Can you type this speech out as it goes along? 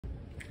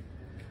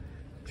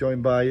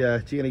joined by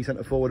GNE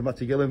centre forward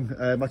Matty Gilliam.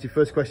 Matty,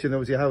 first question,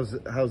 obviously, how's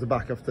the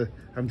back after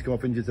having to come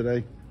off injured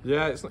today?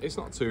 Yeah, it's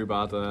not too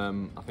bad.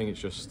 I think it's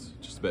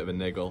just a bit of a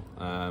niggle,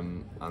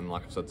 and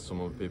like I've said to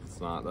some other people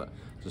tonight, that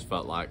just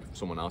felt like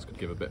someone else could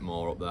give a bit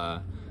more up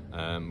there.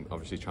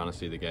 Obviously trying to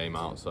see the game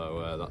out,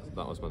 so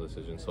that was my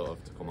decision, sort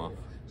of, to come off.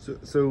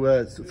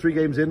 So 3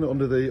 games in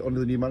under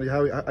the new manager.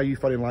 How are you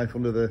finding life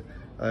under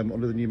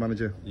the new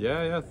manager?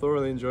 Yeah,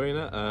 thoroughly enjoying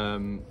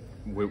it.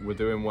 We're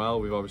doing well.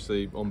 We've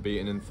obviously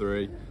unbeaten in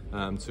 3,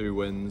 2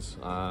 wins.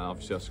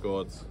 Obviously I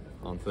scored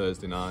on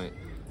Thursday night,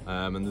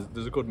 and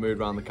there's a good mood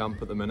around the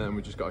camp at the minute, and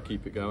we just got to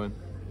keep it going.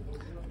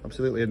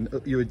 Absolutely,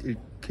 and you were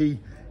key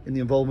in the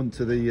involvement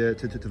to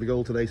the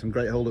goal today. Some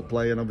great hold-up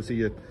play, and obviously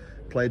you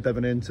played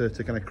Bevan in to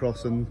kind of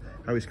cross and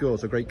how he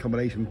scores. A great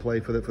combination play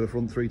for the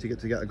front 3 to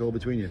get a goal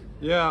between you.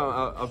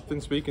 Yeah, I've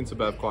been speaking to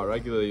Bev quite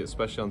regularly,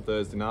 especially on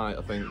Thursday night.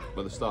 I think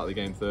at the start of the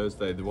game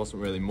Thursday there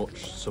wasn't really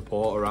much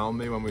support around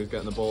me when we was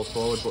getting the balls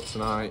forward, but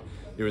tonight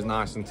he was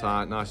nice and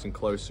tight, nice and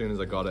close. As soon as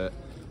I got it,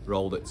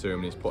 rolled it to him,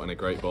 and he's put in a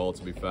great ball,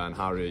 to be fair. And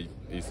Harry,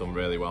 he's done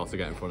really well to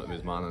get in front of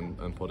his man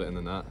and put it in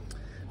the net.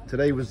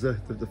 Today was the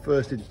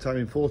first time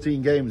in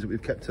 14 games that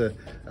we've kept a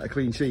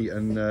clean sheet,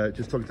 and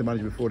just talking to the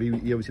manager before, he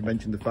obviously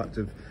mentioned the fact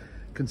of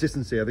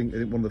consistency. I think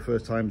one of the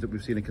first times that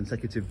we've seen a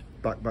consecutive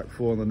back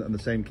 4 and the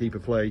same keeper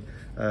play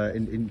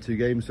in 2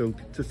 games. So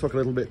just talk a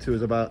little bit to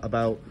us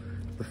about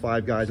the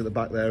 5 guys at the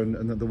back there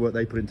and the work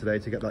they put in today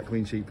to get that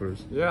clean sheet for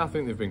us. Yeah, I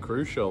think they've been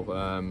crucial.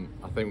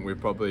 I think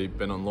we've probably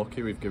been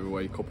unlucky. We've given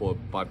away a couple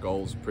of bad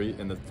goals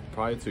in the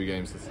prior 2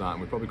 games to tonight,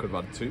 and we probably could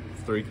have had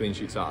 3 clean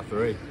sheets out of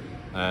 3.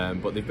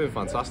 But they've been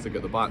fantastic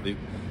at the back.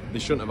 They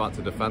shouldn't have had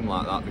to defend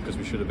like that, because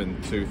we should have been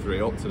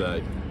 2-3 up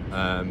today.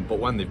 But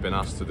when they've been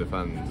asked to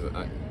defend,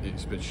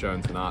 it's been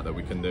shown tonight that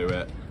we can do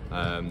it.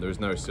 There was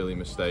no silly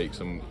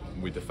mistakes, and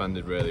we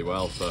defended really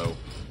well. So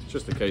it's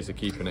just a case of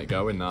keeping it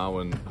going now,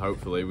 and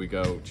hopefully we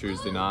go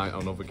Tuesday night,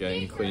 another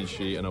game, clean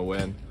sheet and a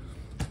win.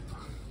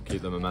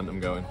 Keep the momentum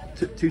going.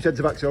 2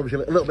 centre-backs are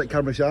obviously a little bit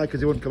camera shy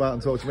because they wouldn't come out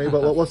and talk to me,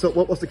 but what's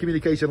the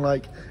communication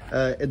like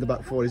in the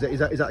back 4? Is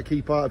that a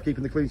key part of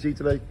keeping the clean sheet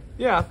today?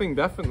 Yeah, I think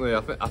definitely.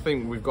 I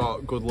think we've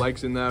got good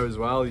legs in there as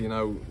well. You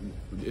know,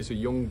 it's a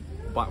young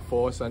back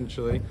 4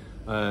 essentially.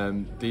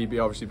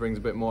 DB obviously brings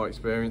a bit more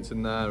experience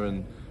in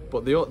there,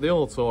 but they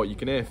all talk. You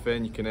can hear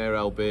Finn, you can hear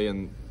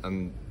LB,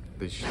 and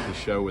they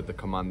show with the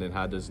commanding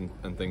headers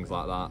and things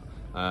like that,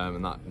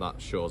 and that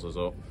shows us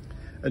up.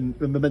 And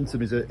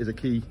momentum is a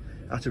key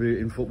attribute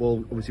in football.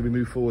 Obviously we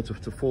move forward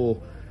to 4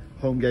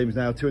 home games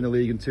now, 2 in the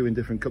league and 2 in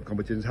different cup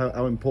competitions.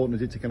 How important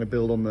is it to kind of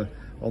build on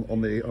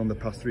the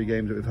past 3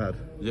 games that we've had?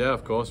 Yeah,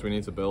 of course we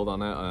need to build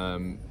on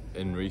it.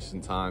 In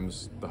recent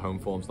times the home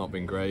form's not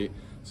been great,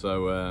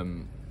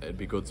 so it'd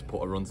be good to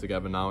put a run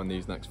together now in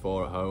these next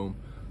 4 at home,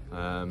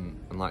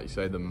 and like you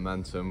say, the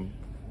momentum,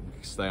 we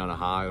can stay on a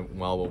high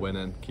while we're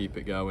winning, keep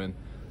it going,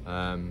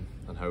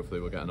 and hopefully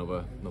we'll get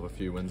another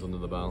few wins under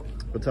the belt.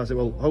 Fantastic.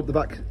 Well, hope the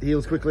back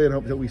heals quickly, and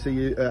hope that we see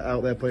you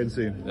out there playing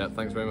soon. Yeah,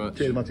 thanks very much.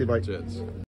 Cheers, Matty. Bye. Cheers.